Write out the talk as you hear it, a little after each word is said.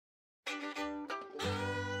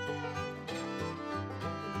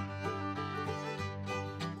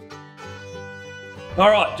All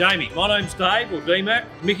right, Jamie, my name's Dave, or DMAC.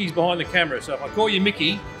 Mickey's behind the camera, so if I call you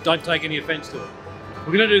Mickey, don't take any offence to it.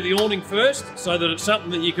 We're going to do the awning first, so that it's something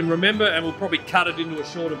that you can remember, and we'll probably cut it into a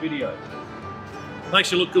shorter video.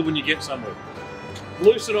 Makes you look good when you get somewhere.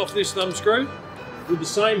 Loosen off this thumb screw with the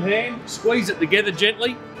same hand, squeeze it together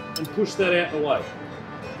gently, and push that out the way.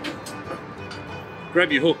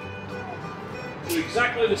 Grab your hook. Do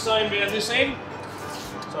exactly the same down this end,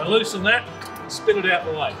 so loosen that, and spin it out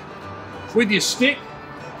the way. With your stick,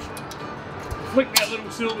 flick that little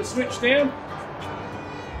silver switch down,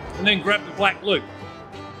 and then grab the black loop.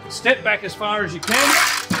 Step back as far as you can, and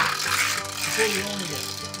pull your awning out.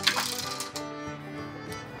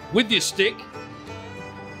 With your stick,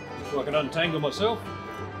 so I can untangle myself,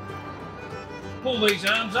 pull these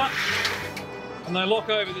arms up, and they lock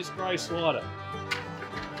over this grey slider.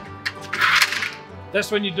 That's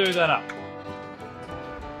when you do that up.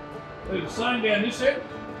 Do the same down this end.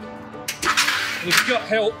 And if you've got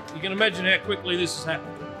help, you can imagine how quickly this has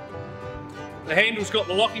happened. The handle's got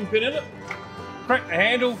the locking pin in it. Crack the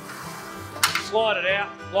handle, slide it out,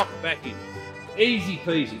 lock it back in. Easy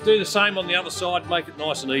peasy. Do the same on the other side, make it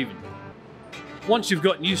nice and even. Once you've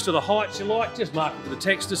gotten used to the heights you like, just mark it with a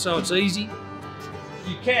texter so it's easy.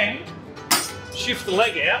 You can shift the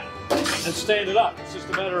leg out and stand it up. It's just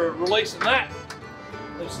a matter of releasing that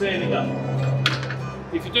and standing up.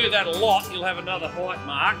 If you do that a lot, you'll have another height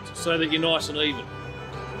marked so that you're nice and even.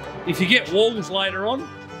 If you get walls later on,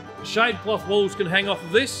 shade cloth walls can hang off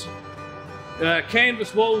of this.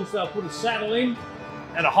 Canvas walls, they'll put a saddle in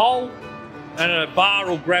and a hole, and a bar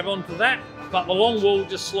will grab onto that, but the long wall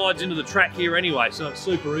just slides into the track here anyway, so it's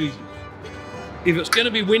super easy. If it's going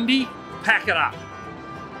to be windy, pack it up.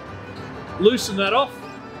 Loosen that off,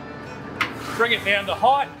 bring it down to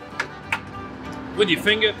height. With your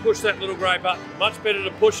finger, push that little grey button. Much better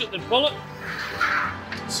to push it than pull it.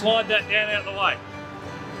 Slide that down out of the way.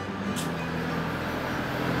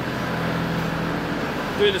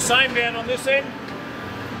 Do the same down on this end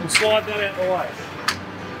and slide that out the way.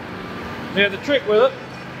 Now the trick with it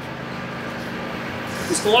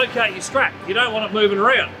is to locate your strap. You don't want it moving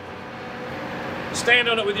around. Stand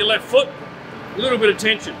on it with your left foot, a little bit of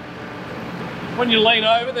tension. When you lean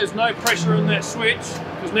over, there's no pressure in that switch,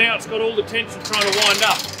 because now it's got all the tension trying to wind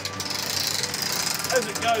up. As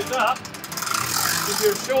it goes up, if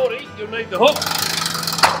you're a shorty, you'll need the hook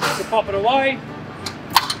to pop it away,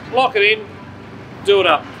 lock it in, do it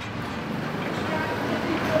up.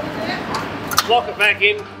 Lock it back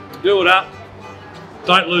in, do it up.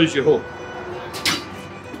 Don't lose your hook.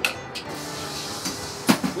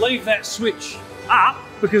 Leave that switch up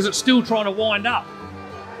because it's still trying to wind up.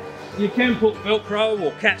 You can put Velcro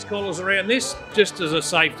or cat's collars around this just as a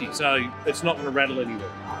safety, so it's not going to rattle anywhere.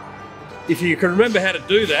 If you can remember how to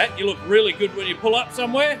do that, you look really good when you pull up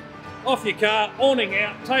somewhere, off your car, awning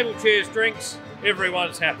out, table, chairs, drinks,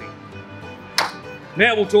 everyone's happy.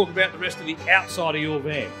 Now we'll talk about the rest of the outside of your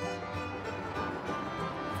van.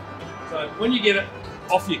 So when you get it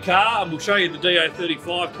off your car, and we'll show you the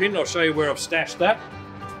DO35 pin, I'll show you where I've stashed that,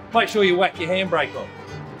 make sure you whack your handbrake on.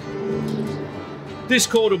 This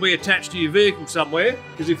cord will be attached to your vehicle somewhere,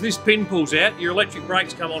 because if this pin pulls out, your electric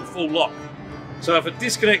brakes come on full lock. So if it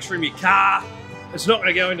disconnects from your car, it's not going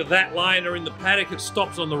to go into that lane or in the paddock, it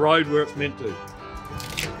stops on the road where it's meant to.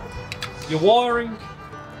 Your wiring,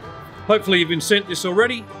 hopefully you've been sent this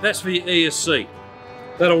already, that's for your ESC.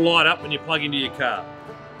 That'll light up when you plug into your car.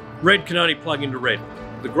 Red can only plug into red.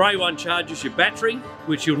 The grey one charges your battery,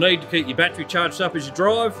 which you'll need to keep your battery charged up as you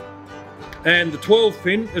drive. And the 12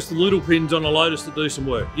 pin is the little pins on a Lotus that do some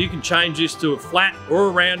work. You can change this to a flat or a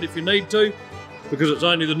round if you need to, because it's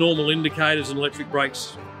only the normal indicators and electric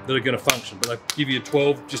brakes that are going to function, but they give you a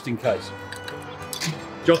 12 just in case.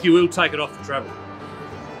 Jockey wheel, take it off the travel.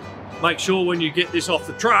 Make sure when you get this off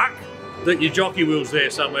the truck that your jockey wheel's there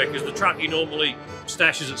somewhere, because the truckie normally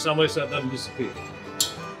stashes it somewhere so it doesn't disappear.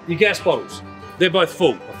 Your gas bottles, they're both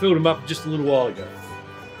full. I filled them up just a little while ago.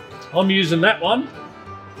 I'm using that one,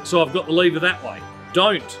 so I've got the lever that way.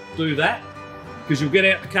 Don't do that, because you'll get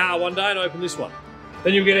out the car one day and open this one.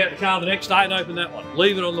 Then you'll get out the car the next day and open that one.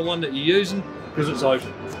 Leave it on the one that you're using, because it's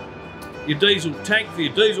open. Your diesel tank for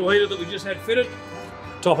your diesel heater that we just had fitted,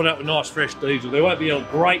 top it up with nice fresh diesel. There won't be a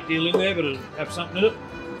great deal in there, but it'll have something in it.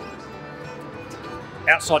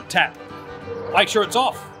 Outside tap, make sure it's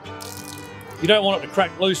off. You don't want it to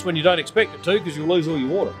crack loose when you don't expect it to, because you'll lose all your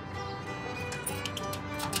water.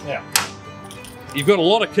 Now, you've got a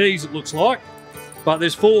lot of keys, it looks like, but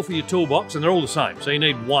there's 4 for your toolbox and they're all the same, so you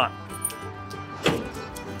need 1.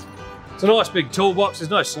 It's a nice big toolbox.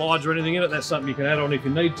 There's no slides or anything in it. That's something you can add on if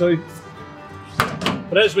you need to.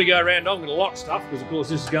 But as we go around, I'm going to lock stuff because, of course,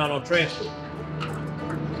 this is going on transport.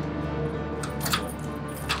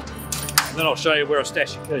 And then I'll show you where I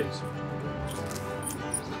stash your keys.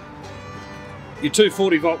 Your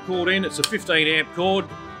 240 volt cord in, it's a 15 amp cord.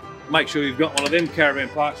 Make sure you've got one of them. Caravan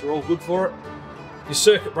parks are all good for it. Your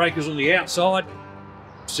circuit breakers on the outside,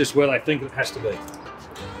 it's just where they think it has to be.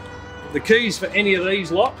 The keys for any of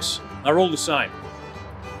these locks are all the same.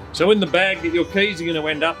 So in the bag that your keys are going to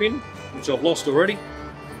end up in, which I've lost already,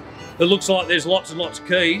 it looks like there's lots and lots of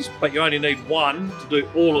keys, but you only need one to do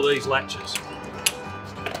all of these latches.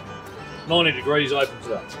 90 degrees opens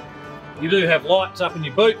it up. You do have lights up in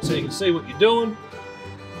your boot so you can see what you're doing.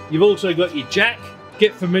 You've also got your jack.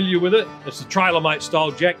 Get familiar with it. It's a trailer mate style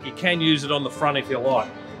jack. You can use it on the front if you like.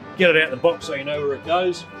 Get it out of the box so you know where it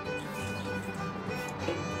goes.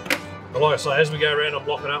 But like I say, as we go around, I'm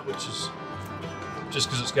locking up, which is just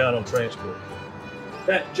because it's going on transport.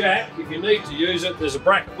 That jack, if you need to use it, there's a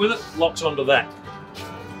bracket with it, locks onto that.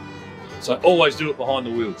 So always do it behind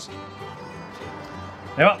the wheels.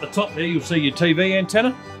 Now up the top there, you'll see your TV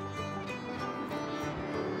antenna.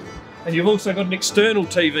 And you've also got an external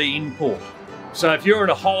TV in port. So if you're in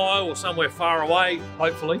a hollow or somewhere far away,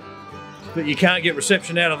 hopefully, but you can't get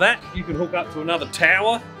reception out of that, you can hook up to another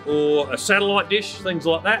tower or a satellite dish, things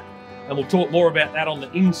like that. And we'll talk more about that on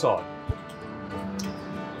the inside.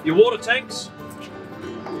 Your water tanks,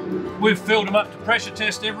 we've filled them up to pressure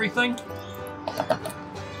test everything.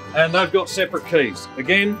 And they've got separate keys.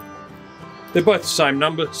 Again, they're both the same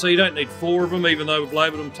number, so you don't need 4 of them, even though we've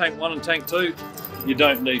labelled them tank 1 and tank 2. You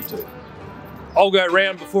don't need to. I'll go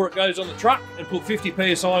round before it goes on the truck and put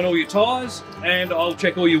 50 psi on all your tyres, and I'll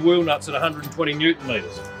check all your wheel nuts at 120 Newton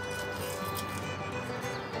meters.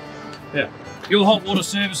 Now, your hot water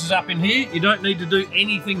service is up in here. You don't need to do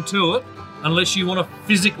anything to it unless you want to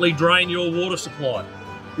physically drain your water supply.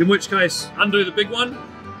 In which case, undo the big one,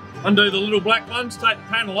 undo the little black ones, take the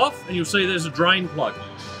panel off, and you'll see there's a drain plug.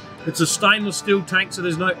 It's a stainless steel tank, so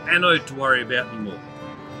there's no anode to worry about anymore.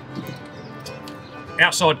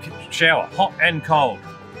 Outside shower, hot and cold.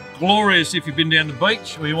 Glorious if you've been down the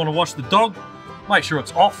beach or you want to wash the dog. Make sure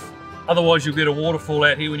it's off, otherwise you'll get a waterfall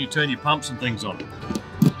out here when you turn your pumps and things on.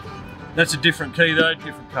 That's a different key though,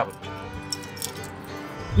 different cupboard.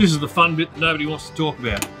 This is the fun bit that nobody wants to talk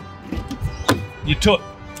about. Your toot.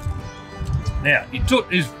 Now, your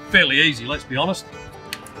toot is fairly easy, let's be honest.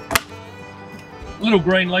 Little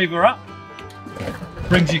green lever up,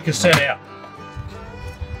 brings your cassette out.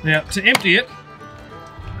 Now, to empty it,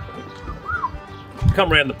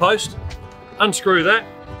 come around the post, unscrew that,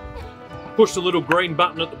 push the little green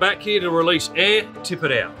button at the back here to release air, tip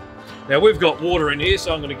it out. Now we've got water in here,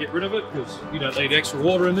 so I'm going to get rid of it because you don't need extra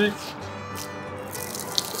water in there.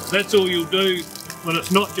 That's all you'll do when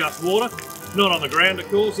it's not just water, not on the ground of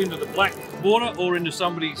course, into the black water or into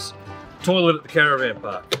somebody's toilet at the caravan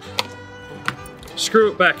park.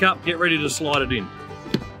 Screw it back up, get ready to slide it in.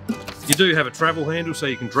 You do have a travel handle so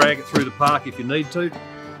you can drag it through the park if you need to.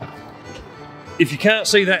 If you can't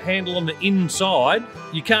see that handle on the inside,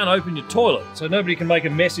 you can't open your toilet, so nobody can make a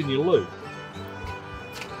mess in your loo.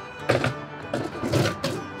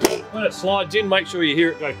 When it slides in, make sure you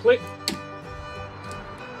hear it go click.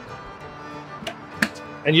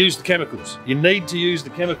 And use the chemicals. You need to use the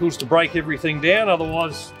chemicals to break everything down,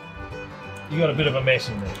 otherwise you've got a bit of a mess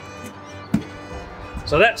in there.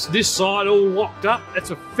 So that's this side all locked up. That's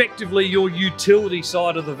effectively your utility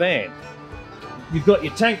side of the van. You've got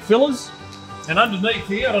your tank fillers. And underneath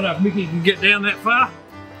here, I don't know if Mickey can get down that far,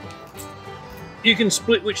 you can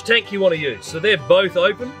split which tank you want to use. So they're both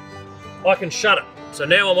open. I can shut it. So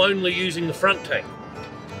now I'm only using the front tank.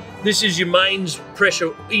 This is your mains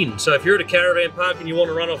pressure in. So if you're at a caravan park and you want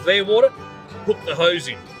to run off their water, hook the hose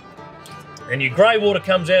in. And your grey water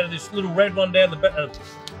comes out of this little red one down the back,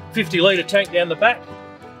 50 litre tank down the back.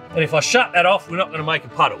 And if I shut that off, we're not going to make a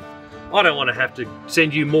puddle. I don't want to have to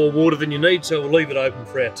send you more water than you need, so we'll leave it open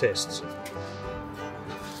for our tests.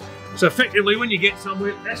 So effectively, when you get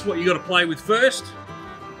somewhere, that's what you got to play with first.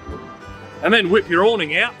 And then whip your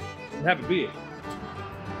awning out and have a beer.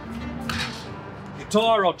 Your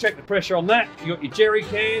tyre, I'll check the pressure on that. You got your jerry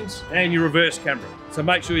cans and your reverse camera. So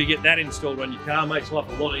make sure you get that installed on your car, makes life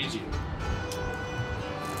a lot easier.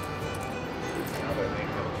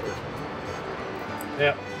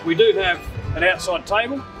 Now, we do have an outside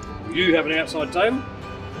table.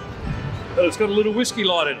 But it's got a little whiskey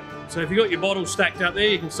light in it. So if you've got your bottles stacked up there,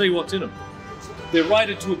 you can see what's in them. They're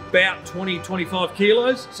rated to about 20-25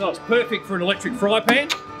 kilos, so it's perfect for an electric fry pan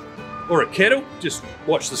or a kettle. Just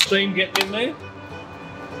watch the steam getting in there.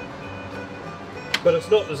 but it's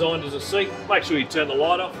not designed as a seat. Make sure you turn the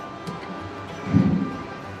light off.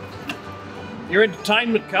 Your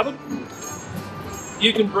entertainment cupboard.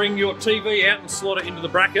 You can bring your TV out and slot it into the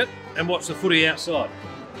bracket and watch the footy outside.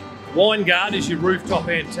 Wine guard is your rooftop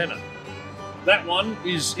antenna. That one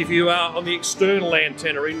is if you are on the external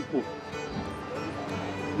antenna input.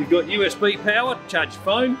 You've got USB power to charge your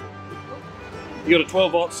phone. You've got a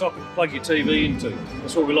 12-volt socket to plug your TV into.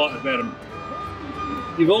 That's what we like about them.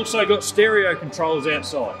 You've also got stereo controls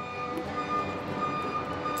outside.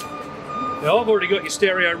 Now I've already got your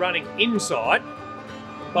stereo running inside,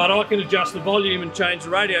 but I can adjust the volume and change the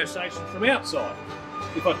radio station from outside.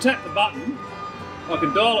 If I tap the button, I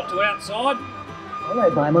can dial it to outside,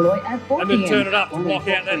 followed by Malloy at 4 and then turn it up to block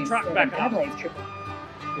out that truck back up.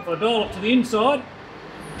 If I dial it to the inside,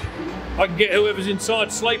 I can get whoever's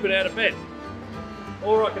inside sleeping out of bed.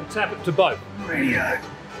 Or I can tap it to both. Radio.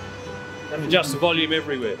 And adjust the volume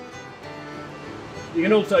everywhere. You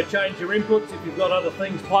can also change your inputs if you've got other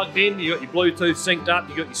things plugged in. You've got your Bluetooth synced up,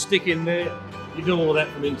 you've got your stick in there. You do all of that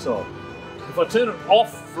from inside. If I turn it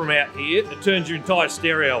off from out here, it turns your entire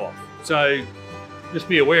stereo off. So just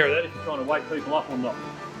be aware of that if you're trying to wake people up or not.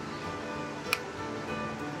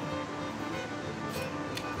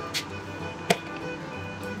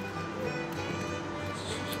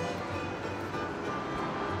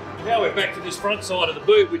 Now we're back to this front side of the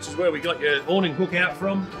boot, which is where we got your awning hook out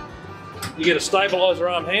from. You get a stabiliser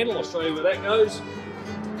arm handle, I'll show you where that goes.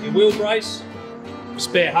 Your wheel brace,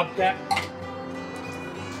 spare hubcap.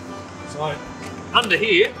 So under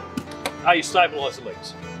here are your stabiliser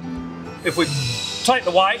legs. If we take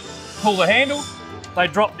the weight, pull the handle, they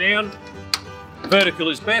drop down, vertical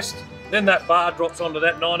is best, then that bar drops onto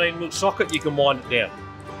that 19mm socket, you can wind it down.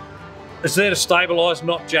 It's there to stabilise,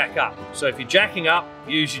 not jack up. So if you're jacking up,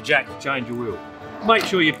 use your jack to change your wheel. Make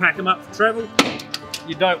sure you pack them up for travel.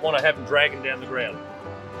 You don't want to have them dragging down the ground.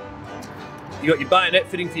 You got your bayonet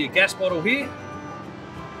fitting for your gas bottle here,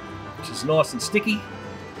 which is nice and sticky.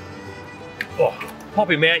 Oh,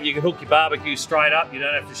 pop him out, you can hook your barbecue straight up, you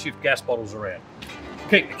don't have to shift gas bottles around.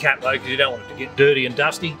 Keep the cap though, because you don't want it to get dirty and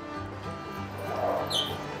dusty.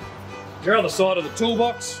 Your other side of the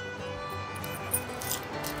toolbox,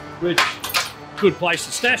 which is a good place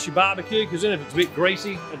to stash your barbecue, because then if it's a bit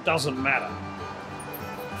greasy, it doesn't matter.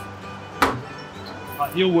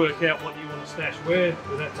 But you'll work out what you want to stash where,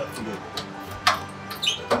 but that's up to you.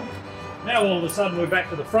 Now all of a sudden we're back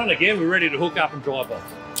to the front again, we're ready to hook up and drive off.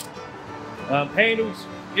 Handles,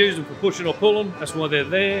 use them for pushing or pulling, that's why they're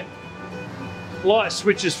there. Light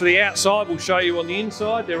switches for the outside, we'll show you on the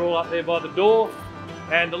inside, they're all up there by the door.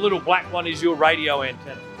 And the little black one is your radio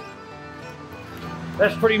antenna.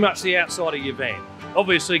 That's pretty much the outside of your van.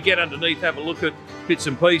 Obviously get underneath, have a look at bits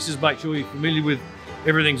and pieces, make sure you're familiar with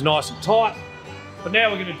everything's nice and tight. But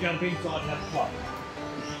now we're going to jump inside and have a play.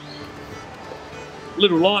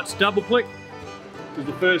 Little lights double click, because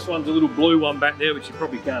the first one's a little blue one back there which you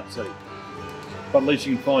probably can't see. But at least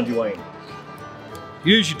you can find your way in.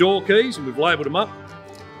 Use your door keys, and we've labelled them up,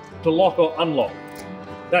 to lock or unlock.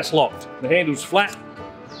 That's locked. The handle's flat.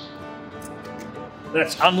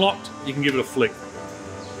 That's unlocked, you can give it a flick.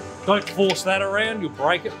 Don't force that around, you'll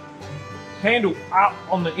break it. Handle up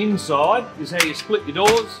on the inside is how you split your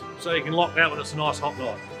doors, so you can lock that when it's a nice hot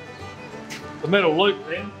night. The metal loop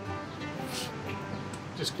then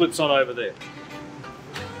just clips on over there.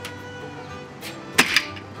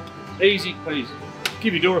 Easy peasy.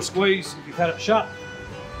 Give your door a squeeze if you've had it shut.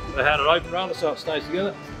 They had it open rather, so it stays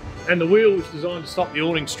together. And the wheel is designed to stop the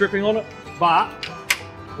awning stripping on it, but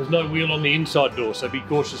there's no wheel on the inside door, so be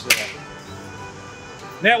cautious of that.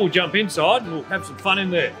 Now we'll jump inside and we'll have some fun in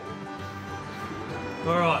there.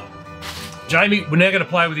 All right, Jamie, we're now going to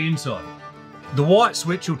play with the inside. The white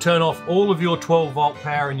switch will turn off all of your 12-volt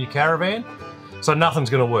power in your caravan, so nothing's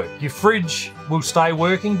going to work. Your fridge will stay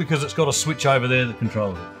working because it's got a switch over there that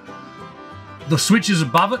controls it. The switches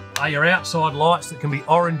above it are your outside lights that can be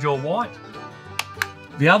orange or white.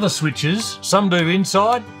 The other switches, some do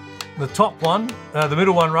inside. The top one, the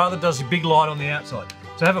middle one rather, does your big light on the outside.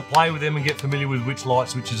 So have a play with them and get familiar with which light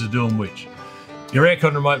switches are doing which. Your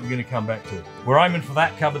aircon remote we're going to come back to. We're aiming for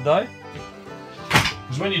that cupboard though,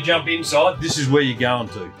 because when you jump inside, this is where you're going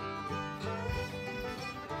to.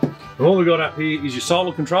 And all we've got up here is your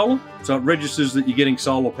solar controller, so it registers that you're getting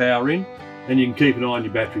solar power in, and you can keep an eye on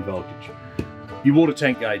your battery voltage. Your water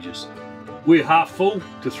tank gauges. We're half full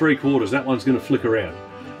to 3/4, that one's going to flick around.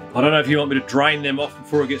 I don't know if you want me to drain them off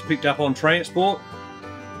before it gets picked up on transport,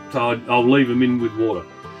 so I'll leave them in with water.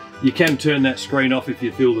 You can turn that screen off if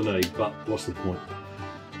you feel the need, but what's the point?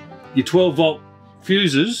 Your 12-volt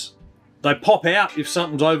fuses They pop out if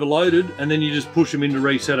something's overloaded, and then you just push them in to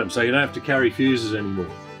reset them, so you don't have to carry fuses anymore.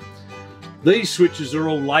 These switches are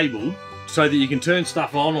all labelled so that you can turn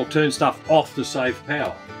stuff on or turn stuff off to save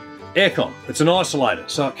power. Aircon, it's an isolator,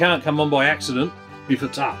 so it can't come on by accident if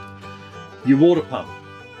it's up. Your water pump.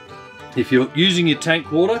 If you're using your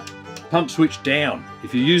tank water, pump switch down.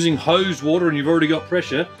 If you're using hose water and you've already got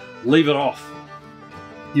pressure, leave it off.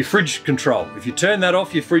 Your fridge control. If you turn that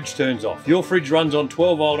off, your fridge turns off. Your fridge runs on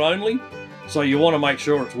 12 volt only, so you want to make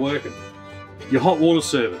sure it's working. Your hot water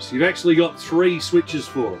service. You've actually got 3 switches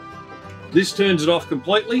for it. This turns it off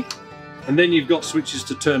completely, and then you've got switches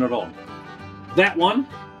to turn it on. That one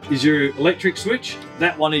is your electric switch.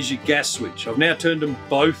 That one is your gas switch. I've now turned them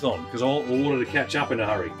both on because I want the water to catch up in a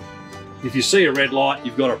hurry. If you see a red light,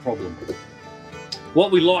 you've got a problem.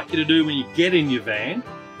 What we like you to do when you get in your van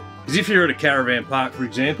is, if you're at a caravan park, for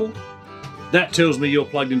example, that tells me you're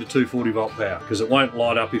plugged into 240 volt power because it won't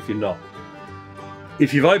light up if you're not.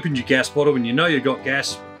 If you've opened your gas bottle and you know you've got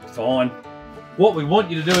gas, fine. What we want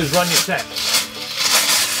you to do is run your tap.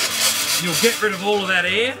 You'll get rid of all of that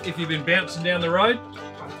air if you've been bouncing down the road,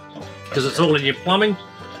 because it's all in your plumbing,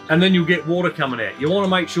 and then you'll get water coming out. You want to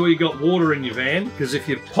make sure you've got water in your van, because if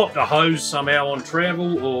you've popped a hose somehow on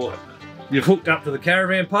travel or you've hooked up to the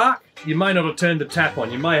caravan park, you may not have turned the tap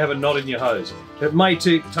on. You may have a knot in your hose. It may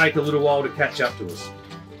take a little while to catch up to us.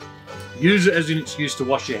 Use it as an excuse to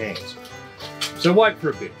wash your hands. So wait for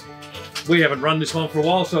a bit. We haven't run this one for a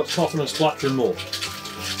while, so it's coughing and spluttering more.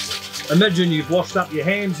 Imagine you've washed up your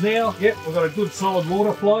hands now. Yep, we've got a good solid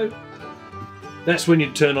water flow. That's when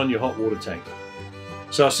you turn on your hot water tank.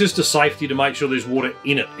 So it's just a safety to make sure there's water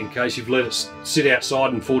in it in case you've let it sit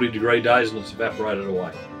outside in 40-degree days and it's evaporated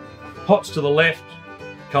away. Hot's to the left,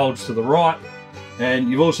 cold's to the right,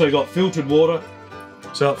 and you've also got filtered water,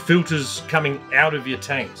 so it filters coming out of your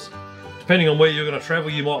tanks. Depending on where you're going to travel,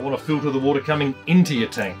 you might want to filter the water coming into your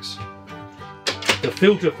tanks. The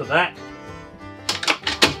filter for that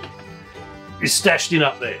is stashed in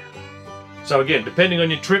up there. So again, depending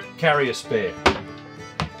on your trip, carry a spare.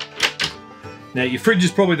 Now your fridge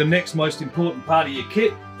is probably the next most important part of your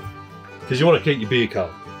kit, because you want to keep your beer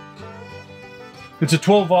cold. It's a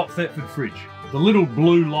 12 volt Thetford fridge. The little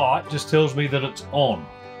blue light just tells me that it's on.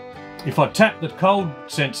 If I tap the cold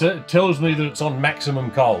sensor, it tells me that it's on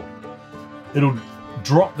maximum cold. It'll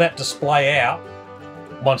drop that display out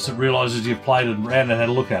once it realises you've played it around and had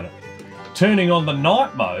a look at it. Turning on the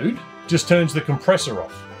night mode just turns the compressor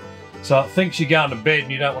off. So it thinks you're going to bed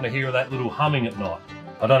and you don't want to hear that little humming at night.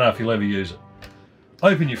 I don't know if you'll ever use it.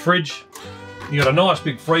 Open your fridge. You've got a nice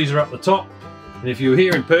big freezer up the top. And if you were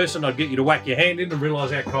here in person, I'd get you to whack your hand in and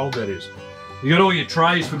realise how cold that is. You've got all your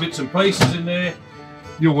trays for bits and pieces in there.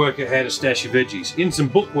 You'll work out how to stash your veggies. In some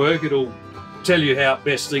bookwork, it'll tell you how it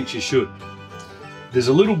best thinks you should. There's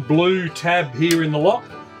a little blue tab here in the lock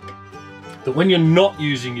that when you're not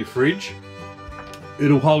using your fridge,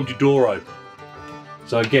 it'll hold your door open.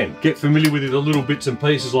 So again, get familiar with the little bits and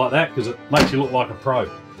pieces like that because it makes you look like a pro.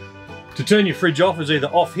 To turn your fridge off is either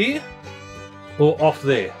off here or off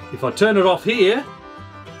there. If I turn it off here,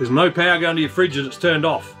 there's no power going to your fridge and it's turned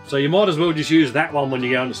off. So you might as well just use that one when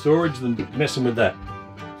you go into storage than messing with that.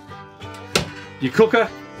 Your cooker,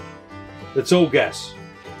 it's all gas.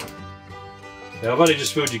 Now I've only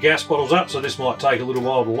just filled your gas bottles up, so this might take a little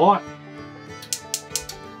while to light.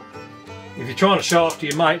 If you're trying to show off to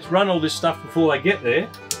your mates, run all this stuff before they get there,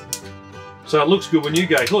 so it looks good when you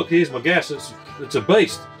go, look, here's my gas, it's a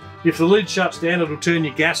beast. If the lid shuts down, it'll turn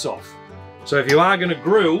your gas off. So if you are going to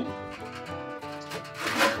grill,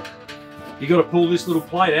 you've got to pull this little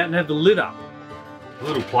plate out and have the lid up. The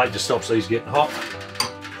little plate just stops these getting hot.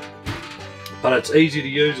 But it's easy to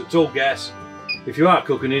use, it's all gas. If you are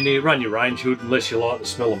cooking in here, run your range hood unless you like the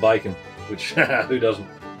smell of bacon, which who doesn't?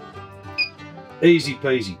 Easy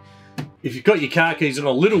peasy. If you've got your car keys on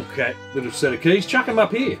a little set of keys, chuck them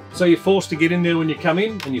up here. So you're forced to get in there when you come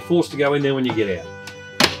in and you're forced to go in there when you get out.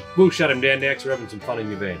 We'll shut them down now because we're having some fun in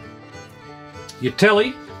your van. Your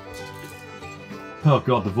telly. Oh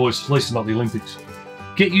God, the voice, at least it's not the Olympics.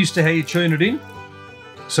 Get used to how you tune it in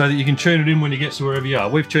so that you can tune it in when you get to wherever you are.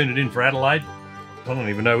 We've tuned it in for Adelaide. I don't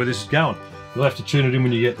even know where this is going. You'll have to tune it in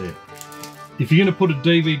when you get there. If you're going to put a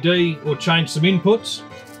DVD or change some inputs,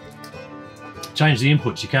 change the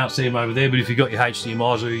inputs. You can't see them over there, but if you've got your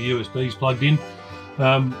HDMIs or your USBs plugged in,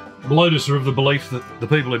 Lotus are of the belief that the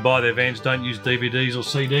people who buy their vans don't use DVDs or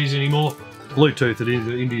CDs anymore. Bluetooth it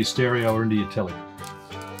into your stereo or into your telly.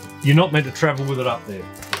 You're not meant to travel with it up there.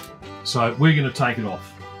 So we're going to take it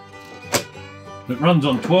off. It runs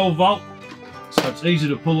on 12 volt, so it's easy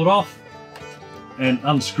to pull it off and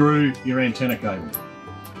unscrew your antenna cable.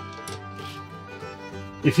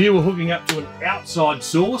 If you were hooking up to an outside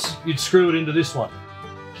source, you'd screw it into this one.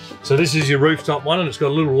 So this is your rooftop one, and it's got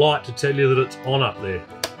a little light to tell you that it's on up there.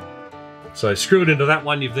 So screw it into that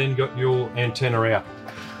one, you've then got your antenna out.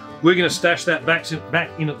 We're going to stash that back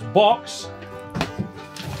in its box,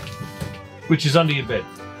 which is under your bed.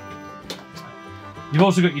 You've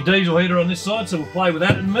also got your diesel heater on this side, so we'll play with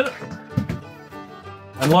that in a minute.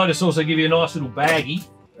 And Lotus also give you a nice little baggie.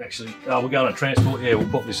 Actually, we're going to transport, yeah, we'll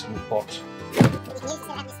put this in the box.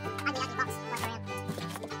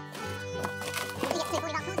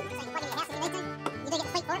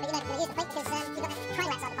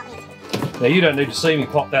 Now you don't need to see me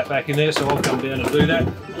pop that back in there, so I'll come down and do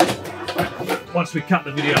that once we cut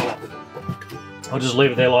the video off. I'll just leave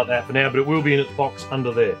it there like that for now, but it will be in its box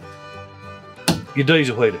under there. Your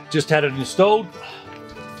diesel heater, just had it installed.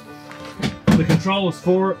 The controllers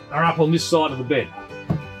for it are up on this side of the bed.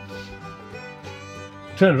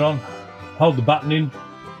 Turn it on, hold the button in,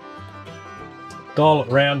 dial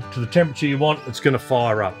it around to the temperature you want, it's going to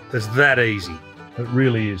fire up. It's that easy, it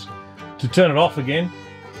really is. To turn it off again,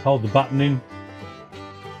 hold the button in.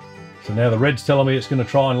 So now the red's telling me it's going to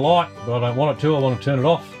try and light, but I don't want it to, I want to turn it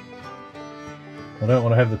off. I don't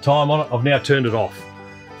want to have the time on it, I've now turned it off.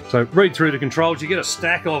 So read through the controls, you get a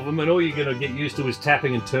stack of them, and all you're going to get used to is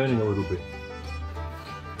tapping and turning a little bit.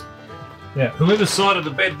 Now, whoever's side of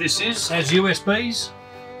the bed this is has USBs,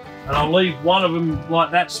 and I'll leave one of them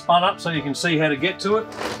like that spun up so you can see how to get to it.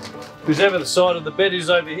 Whoever the side of the bed is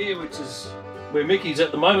over here, which is where Mickey's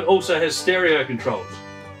at the moment, also has stereo controls.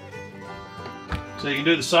 So you can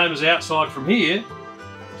do the same as outside from here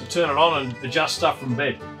to turn it on and adjust stuff from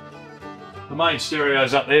bed. The main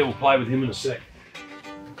stereo's up there, we'll play with him in a sec.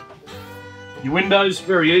 Your windows,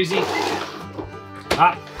 very easy.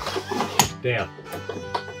 Up, down.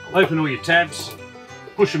 Open all your tabs,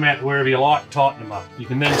 push them out to wherever you like, tighten them up. You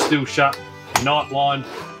can then still shut your night blind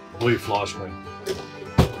or your fly screen.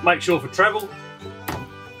 Make sure for travel,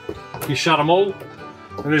 you shut them all.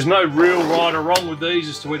 And there's no real right or wrong with these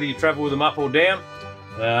as to whether you travel with them up or down.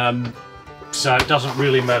 So it doesn't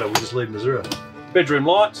really matter, we'll just leave them to zero. Bedroom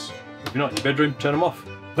lights, if you're not in your bedroom, turn them off.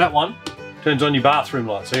 That one turns on your bathroom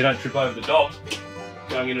light so you don't trip over the dog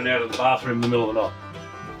going in and out of the bathroom in the middle of the night.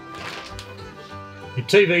 Your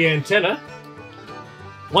TV antenna,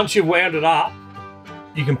 once you've wound it up,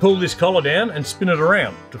 you can pull this collar down and spin it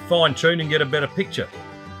around to fine tune and get a better picture.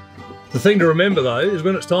 The thing to remember though is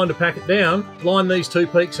when it's time to pack it down, line these two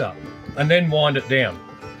peaks up and then wind it down.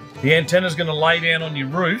 The antenna's going to lay down on your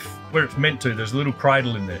roof where it's meant to. There's a little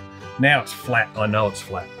cradle in there. Now it's flat, I know it's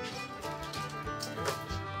flat.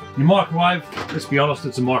 Your microwave, let's be honest,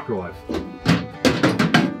 it's a microwave.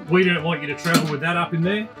 We don't want you to travel with that up in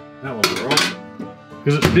there. That one's alright.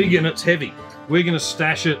 Because it's big and it's heavy. We're going to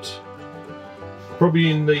stash it probably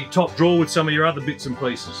in the top drawer with some of your other bits and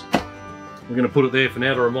pieces. We're going to put it there for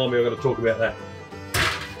now to remind me I've got to talk about that.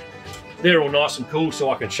 They're all nice and cool so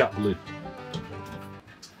I can shut the lid.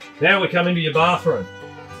 Now we come into your bathroom.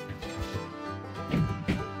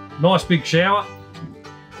 Nice big shower.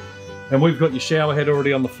 And we've got your shower head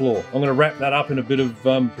already on the floor. I'm going to wrap that up in a bit of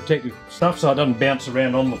protective stuff so it doesn't bounce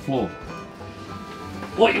around on the floor.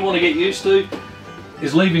 What you want to get used to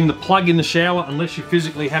is leaving the plug in the shower unless you're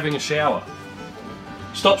physically having a shower.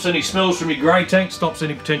 Stops any smells from your grey tank, stops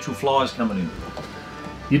any potential flies coming in.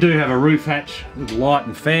 You do have a roof hatch with a light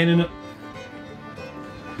and fan in it.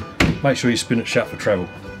 Make sure you spin it shut for travel.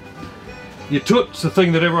 Your toot's the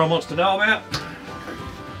thing that everyone wants to know about.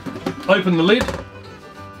 Open the lid,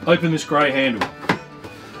 open this grey handle.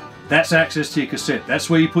 That's access to your cassette. That's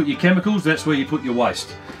where you put your chemicals, that's where you put your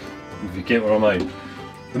waste, if you get what I mean.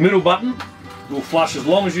 The middle button will flush as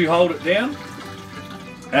long as you hold it down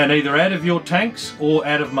and either out of your tanks or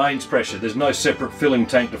out of mains pressure. There's no separate filling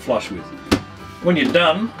tank to flush with. When you're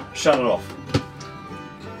done, shut it off.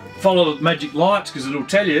 Follow the magic lights because it'll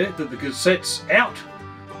tell you that the cassette's out.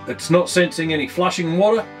 It's not sensing any flushing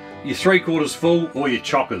water. You're 3/4 full or you're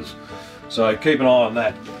chockers. So keep an eye on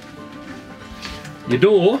that. Your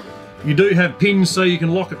door, you do have pins so you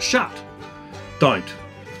can lock it shut. Don't.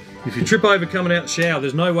 If you trip over coming out the shower,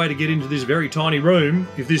 there's no way to get into this very tiny room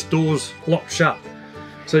if this door's locked shut.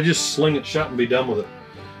 So just sling it shut and be done with it.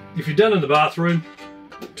 If you're done in the bathroom,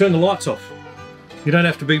 turn the lights off. You don't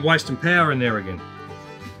have to be wasting power in there again.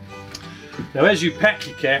 Now as you pack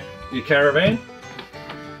your caravan,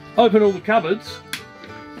 open all the cupboards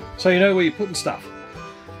so you know where you're putting stuff.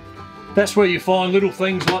 That's where you find little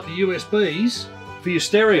things like the USBs for your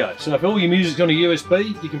stereo. So if all your music's on a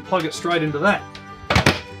USB, you can plug it straight into that.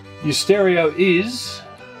 Your stereo is,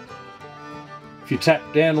 if you tap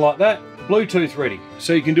down like that, Bluetooth ready.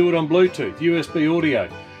 So you can do it on Bluetooth, USB audio.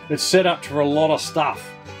 It's set up for a lot of stuff.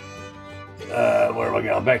 where am I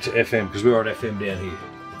going? Back to FM, because we're on FM down here.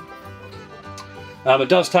 It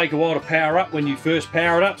does take a while to power up when you first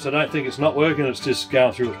power it up, so don't think it's not working, it's just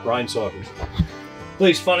going through its brain cycles.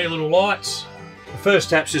 These funny little lights. The first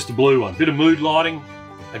tap's just a blue one. Bit of mood lighting,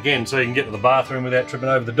 again, so you can get to the bathroom without tripping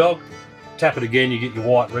over the dog. Tap it again, you get your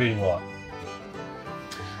white reading light.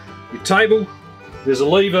 Your table, there's a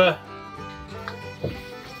lever,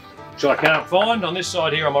 which I can't find, on this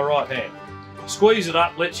side here on my right hand. Squeeze it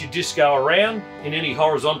up, lets your disc go around in any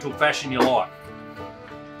horizontal fashion you like.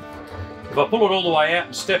 If I pull it all the way out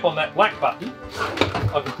and step on that black button,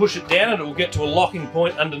 I can push it down and it will get to a locking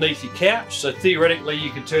point underneath your couch, so theoretically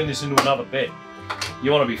you can turn this into another bed.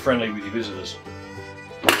 You want to be friendly with your visitors.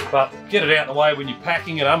 But get it out of the way when you're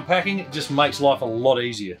packing and unpacking, it just makes life a lot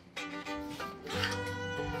easier.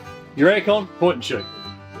 Your aircon, point and shoot.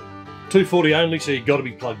 240 only, so you've got to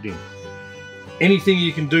be plugged in. Anything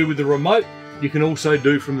you can do with the remote, you can also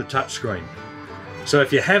do from the touch screen. So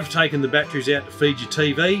if you have taken the batteries out to feed your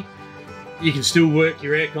TV, you can still work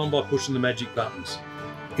your aircon by pushing the magic buttons.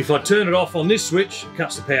 If I turn it off on this switch, it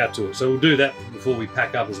cuts the power to it. So we'll do that before we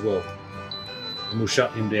pack up as well. And we'll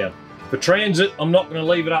shut him down. For transit, I'm not going to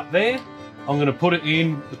leave it up there. I'm going to put it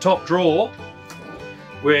in the top drawer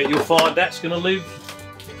where you'll find that's going to live,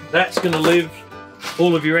 that's going to live.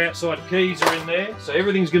 All of your outside keys are in there. So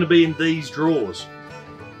everything's going to be in these drawers.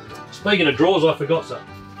 Speaking of drawers, I forgot something.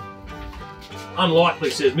 Unlikely,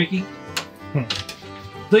 says Mickey.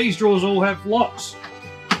 These drawers all have locks.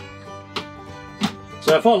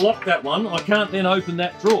 So if I lock that one, I can't then open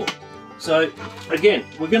that drawer. So again,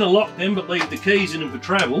 we're going to lock them but leave the keys in them for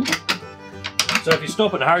travel. So if you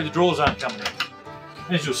stop in a hurry, the drawers aren't coming out.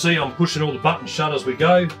 As you'll see, I'm pushing all the buttons shut as we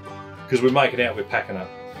go because we're making out we're packing up.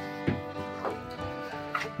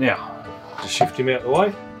 Now, just shift him out of the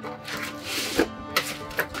way.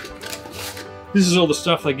 This is all the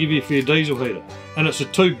stuff they give you for your diesel heater. And it's a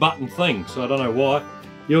 2-button thing, so I don't know why.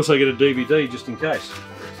 You also get a DVD just in case.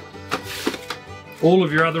 All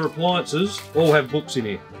of your other appliances all have books in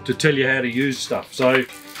here to tell you how to use stuff. So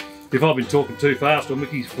if I've been talking too fast or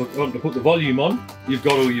Mickey's forgotten to put the volume on, you've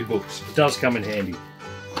got all your books. It does come in handy.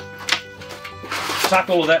 Tuck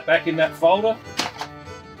all of that back in that folder.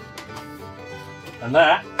 And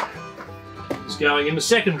that is going in the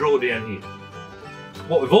second drawer down here.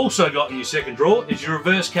 What we've also got in your second drawer is your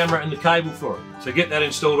reverse camera and the cable for it. So get that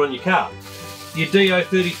installed on your car. Your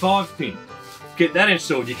DO35 pin, get that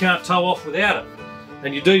installed. You can't tow off without it.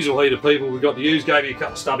 And your diesel heater, people we've got to use, gave you a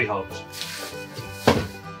couple of stubby holes.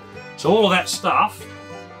 So all of that stuff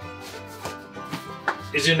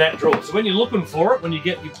is in that drawer. So when you're looking for it, when you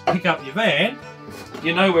pick up your van,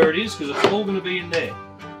 you know where it is because it's all going to be in there.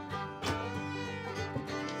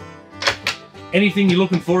 Anything you're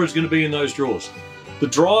looking for is going to be in those drawers. The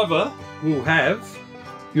driver will have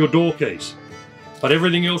your door keys, but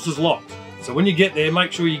everything else is locked. So when you get there,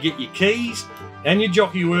 make sure you get your keys and your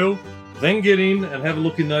jockey wheel, then get in and have a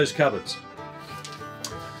look in those cupboards.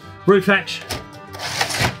 Roof hatch,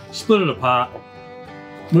 split it apart,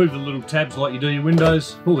 move the little tabs like you do your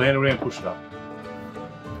windows, pull the handle down, push it up.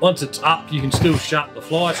 Once it's up, you can still shut the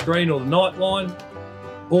fly screen or the night line,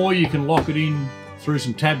 or you can lock it in through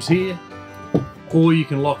some tabs here, or you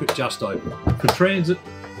can lock it just open. For transit,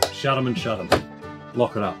 shut them and shut them.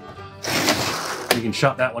 Lock it up. You can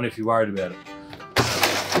shut that one if you're worried about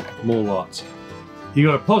it. More lights. You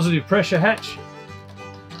got a positive pressure hatch.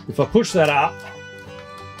 If I push that up,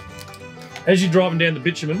 as you're driving down the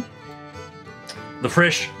bitumen, the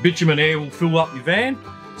fresh bitumen air will fill up your van.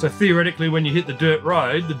 So theoretically, when you hit the dirt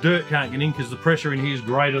road, the dirt can't get in because the pressure in here is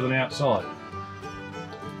greater than outside.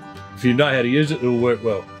 If you know how to use it, it'll work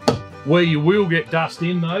well. Where you will get dust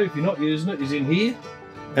in though, if you're not using it, is in here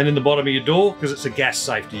and in the bottom of your door because it's a gas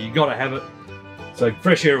safety. You've got to have it so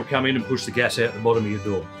fresh air will come in and push the gas out the bottom of your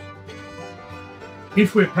door.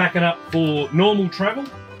 If we're packing up for normal travel,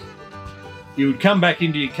 you would come back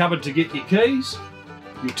into your cupboard to get your keys,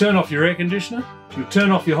 you'll turn off your air conditioner, you'll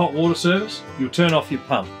turn off your hot water service, you'll turn off your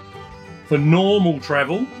pump. For normal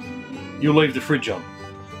travel, you'll leave the fridge on.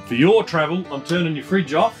 For your travel, I'm turning your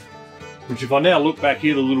fridge off, which if I now look back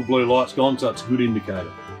here, the little blue light's gone, so it's a good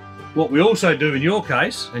indicator. What we also do in your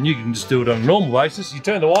case, and you can just do it on a normal basis, you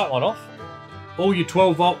turn the white one off, all your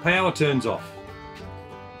 12-volt power turns off.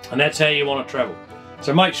 And that's how you want to travel.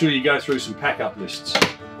 So make sure you go through some pack-up lists.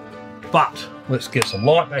 But, let's get some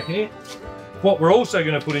light back here. What we're also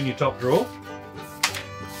going to put in your top drawer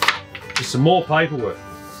is some more paperwork.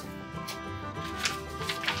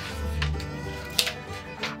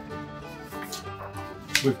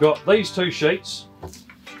 We've got these 2 sheets.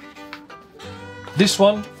 This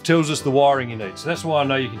one tells us the wiring you need. So that's why I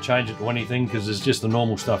know you can change it to anything because there's just the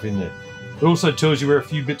normal stuff in there. It also tells you where a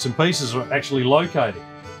few bits and pieces are actually located,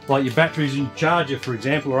 like your batteries and charger, for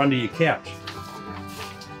example, are under your couch.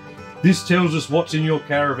 This tells us what's in your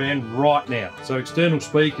caravan right now. So external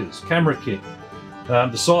speakers, camera kit,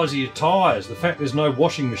 the size of your tyres, the fact there's no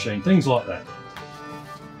washing machine, things like that.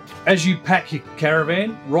 As you pack your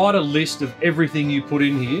caravan, write a list of everything you put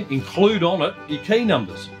in here, include on it your key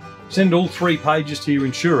numbers. Send all 3 pages to your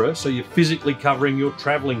insurer so you're physically covering your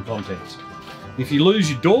travelling contents. If you lose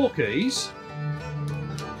your door keys,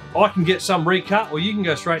 I can get some recut, or you can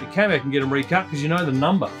go straight to Camperagent and get them recut because you know the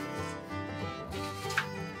number.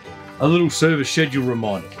 A little service schedule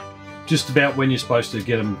reminder, just about when you're supposed to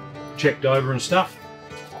get them checked over and stuff.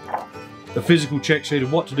 A physical check sheet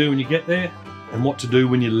of what to do when you get there and what to do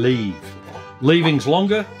when you leave. Leaving's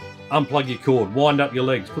longer, unplug your cord, wind up your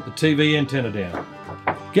legs, put the TV antenna down.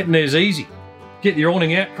 Getting there's easy. Get your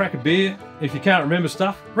awning out, crack a beer. If you can't remember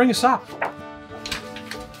stuff, ring us up.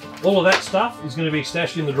 All of that stuff is going to be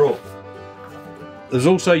stashed in the drawer. There's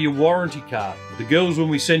also your warranty card. The girls, when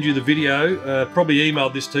we send you the video, probably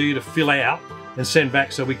emailed this to you to fill out and send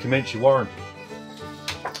back so we commence your warranty.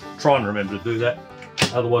 Try and remember to do that,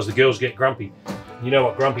 otherwise the girls get grumpy. You know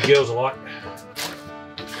what grumpy girls are like.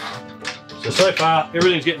 So far,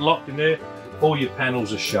 everything's getting locked in there. All your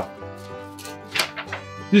panels are shut.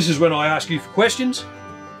 This is when I ask you for questions.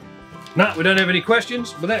 No, we don't have any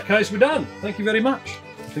questions. In that case, we're done. Thank you very much.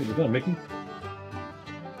 I think we're done, Mickey.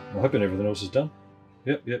 I'm hoping everything else is done.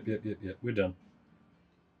 Yep. We're done.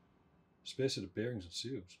 Spare set of bearings and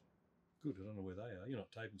seals. Good, I don't know where they are. You're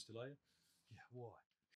not taping still, are you? Yeah, why?